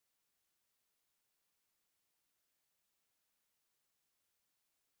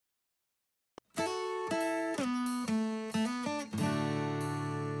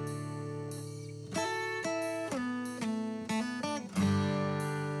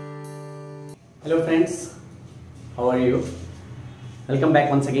Hello friends, how are you? Welcome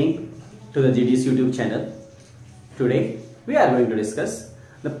back once again to the GDC YouTube channel. Today we are going to discuss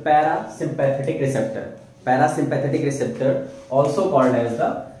the parasympathetic receptor. Parasympathetic receptor, also called as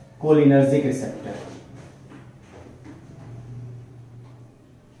the cholinergic receptor.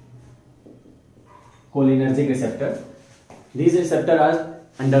 Cholinergic receptor. These receptors are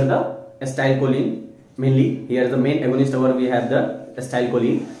under the acetylcholine. Mainly here the main agonist over we have the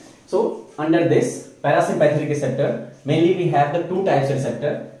acetylcholine. So under this parasympathetic receptor, mainly we have the two types of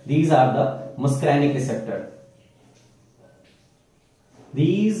receptor. These are the muscarinic receptor.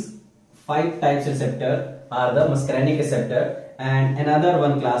 These 5 types of receptor are the muscarinic receptor, and another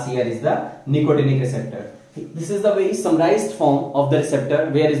one class here is the nicotinic receptor. This is the very summarized form of the receptor,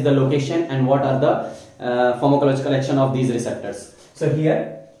 where is the location and what are the pharmacological action of these receptors. So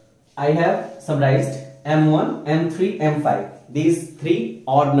here I have summarized M1, M3, M5. These 3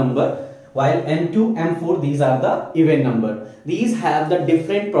 odd number, while M2, M4 these are the even number. These have the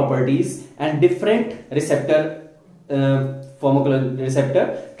different properties and different receptor pharmacological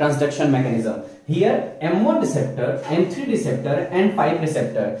receptor transduction mechanism. Here M1 receptor, M3 receptor and 5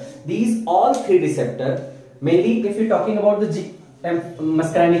 receptor. These all 3 receptor, mainly if you are talking about the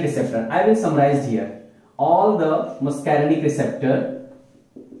muscarinic receptor, I will summarize here. All the muscarinic receptor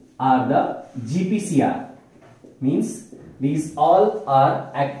are the GPCR, means these all are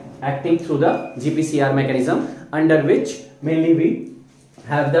acting through the GPCR mechanism, under which mainly we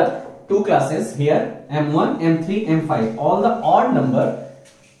have the 2 classes here, M1, M3, M5. All the odd number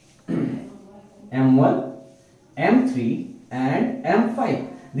M1, M3 and M5.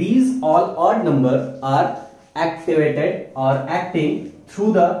 These all odd number are activated or acting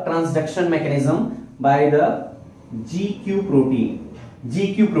through the transduction mechanism by the GQ protein.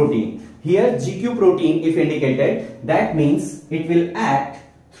 GQ protein. Here GQ protein if indicated, that means it will act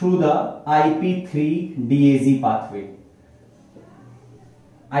through the IP3-DAZ pathway.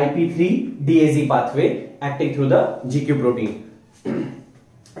 IP3-DAZ pathway acting through the GQ protein.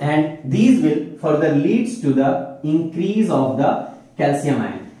 And these will further leads to the increase of the calcium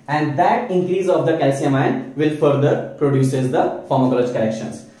ion. And that increase of the calcium ion will further produces the pharmacological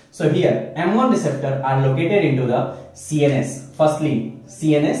actions. So here M1 receptor are located into the CNS. Firstly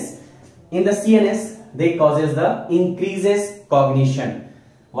CNS. In the CNS they causes the increases cognition,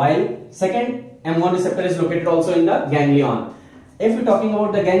 while second M1 receptor is located also in the ganglion. If we are talking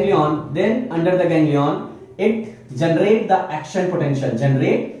about the ganglion, then under the ganglion it generate the action potential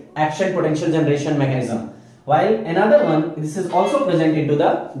generation mechanism, while another one, this is also present into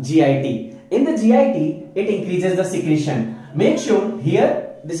the GIT. In the GIT it increases the secretion. Make sure here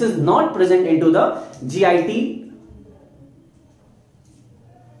this is not present into the GIT.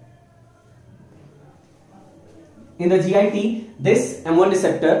 In the GIT, this M1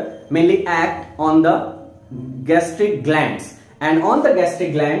 receptor mainly act on the gastric glands, and on the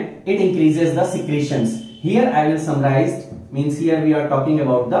gastric gland it increases the secretions. Here I will summarize, means here we are talking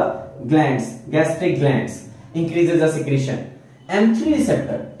about the glands, gastric glands, increases the secretion. M3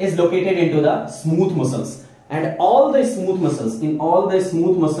 receptor is located into the smooth muscles, and all the smooth muscles, in all the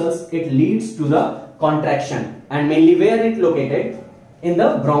smooth muscles it leads to the contraction, and mainly where it located? In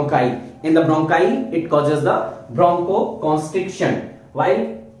the bronchi. In the bronchi it causes the bronchoconstriction,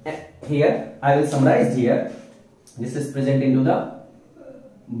 while here I will summarize here, this is present into the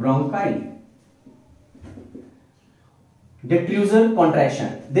bronchi. Detrusor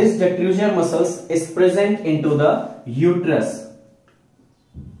contraction. This detrusor muscles is present into the uterus,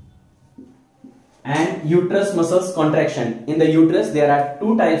 and uterus muscles contraction. In the uterus there are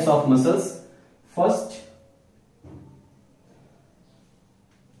 2 types of muscles. First,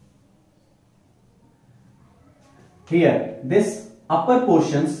 here this upper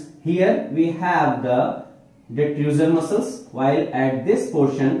portions, here we have the detrusor muscles, while at this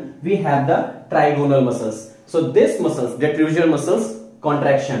portion we have the trigonal muscles. So this muscles, detrusor muscles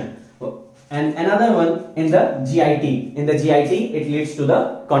contraction, and another one in the GIT. In the GIT it leads to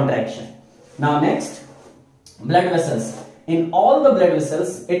the contraction. Now next, blood vessels. In all the blood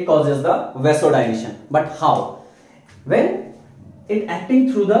vessels it causes the vasodilation. But how? When it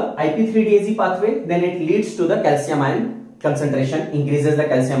acting through the IP3-DAZ pathway, then it leads to the calcium ion concentration, increases the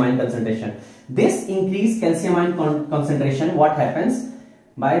calcium ion concentration. This increased calcium ion concentration, what happens?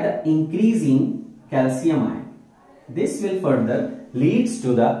 By the increasing calcium ion, this will further leads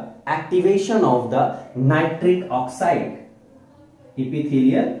to the activation of the nitric oxide,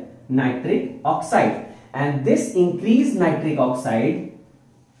 epithelial nitric oxide, and this increased nitric oxide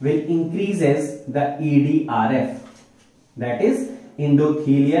will increases the EDRF, that is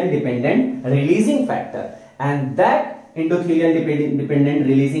endothelial dependent releasing factor, and that endothelial dependent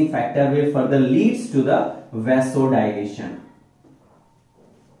releasing factor will further leads to the vasodilation.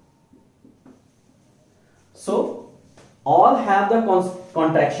 So all have the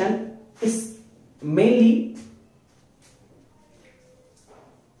contraction is mainly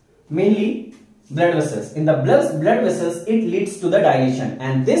blood vessels. In the blood vessels, it leads to the dilation,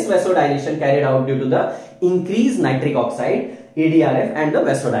 and this vasodilation carried out due to the increased nitric oxide, ADRF, and the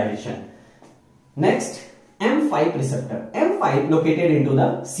vasodilation. Next, M5 receptor. M5 located into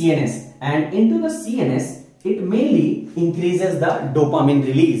the CNS, and into the CNS, it mainly increases the dopamine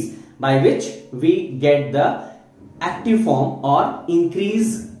release, by which we get the active form or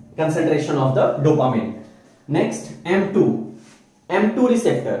increase concentration of the dopamine. Next, M2. M2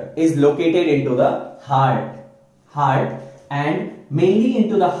 receptor is located into the heart, and mainly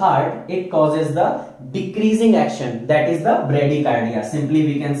into the heart, it causes the decreasing action, that is the bradycardia. Simply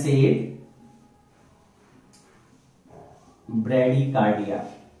we can say it bradycardia.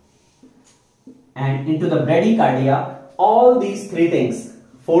 And into the bradycardia, all these three things,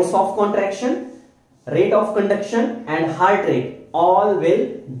 force of contraction, rate of conduction, and heart rate, all will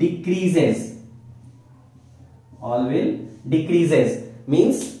decreases.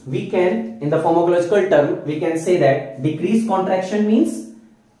 Means we can, in the pharmacological term, we can say that decreased contraction means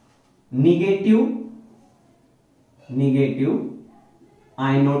negative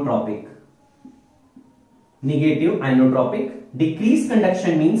inotropic. Decreased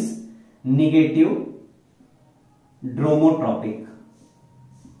conduction means negative dromotropic.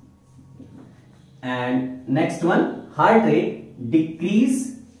 And next one, heart rate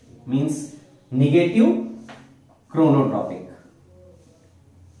decrease means negative chronotropic.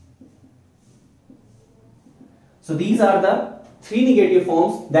 So these are the three negative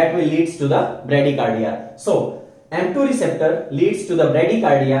forms that will leads to the bradycardia. So M2 receptor leads to the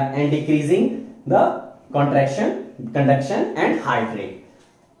bradycardia and decreasing the contraction, conduction, and heart rate.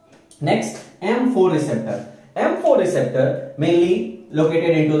 Next, M4 receptor. M4 receptor mainly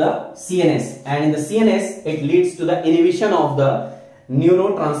located into the CNS, and in the CNS it leads to the inhibition of the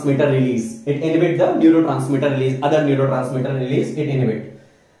neurotransmitter release. It inhibits the neurotransmitter release, other neurotransmitter release it inhibits.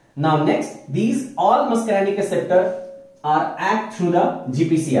 Now next, these all muscarinic receptor are act through the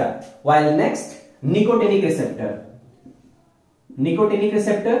GPCR, while next, nicotinic receptor. Nicotinic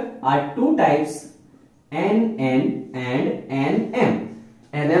receptor are two types, NN and NM.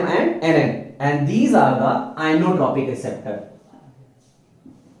 NM and NN, and these are the inotropic receptor.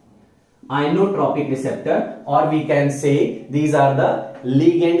 Inotropic receptor, or we can say these are the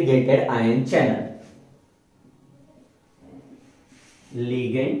ligand gated ion channel.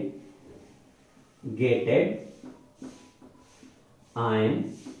 Ligand gated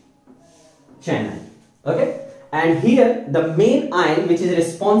ion channel. Okay, and here the main ion which is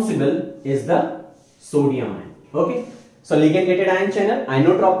responsible is the sodium ion. Okay, so ligand gated ion channel,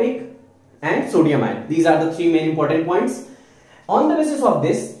 inotropic, and sodium ion. These are the three main important points. On the basis of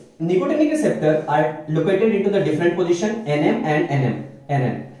this, nicotinic receptor are located into the different position, NM and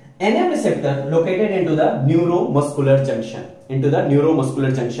NM. NM receptor located into the neuromuscular junction,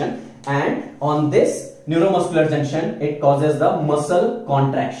 and on this neuromuscular junction it causes the muscle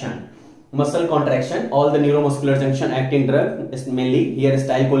contraction. All the neuromuscular junction acting drug is mainly here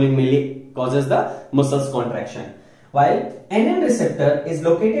acetylcholine mainly causes the muscles contraction, while NM receptor is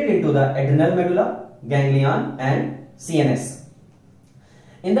located into the adrenal medulla, ganglion, and CNS.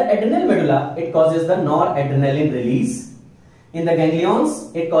 In the adrenal medulla, it causes the noradrenaline release. In the ganglions,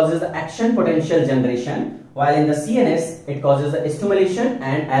 it causes the action potential generation, while in the CNS, it causes the stimulation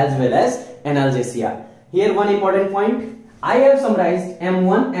and as well as analgesia. Here one important point, I have summarized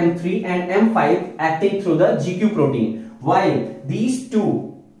M1, M3 and M5 acting through the GQ protein, while these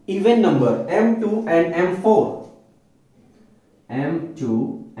two even number M2 and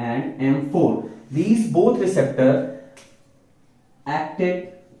M4, these both receptor acted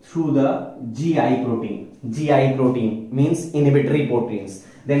through the GI protein. GI protein means inhibitory proteins.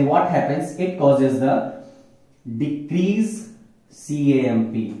 Then what happens? It causes the decreased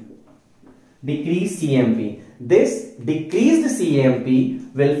CAMP. This decreased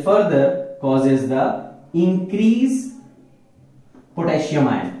CAMP will further causes the increased potassium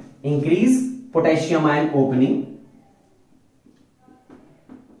ion. Increased potassium ion opening,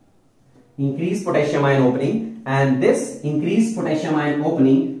 and this increased potassium ion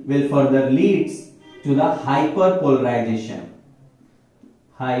opening will further leads to the hyperpolarization.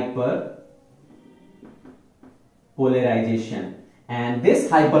 And this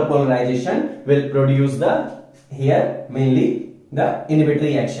hyperpolarization will produce the here mainly the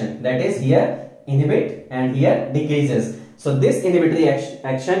inhibitory action, that is here inhibit and here decreases. So this inhibitory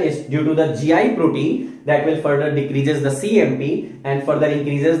action is due to the GI protein that will further decreases the CMP and further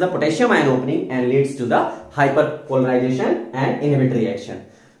increases the potassium ion opening and leads to the hyperpolarization and inhibitory action.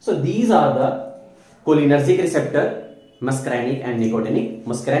 So these are the cholinergic receptor, muscarinic and nicotinic.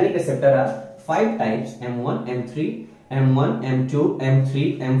 Muscarinic receptor are 5 types: M1, M3, M1, M2,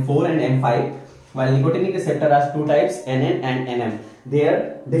 M3, M4 and M5. While nicotinic receptor has 2 types, NN and NM.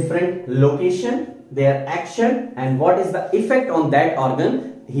 Their different location, their action and what is the effect on that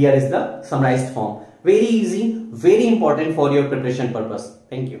organ, here is the summarized form. Very easy, very important for your preparation purpose.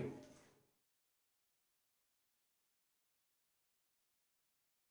 Thank you.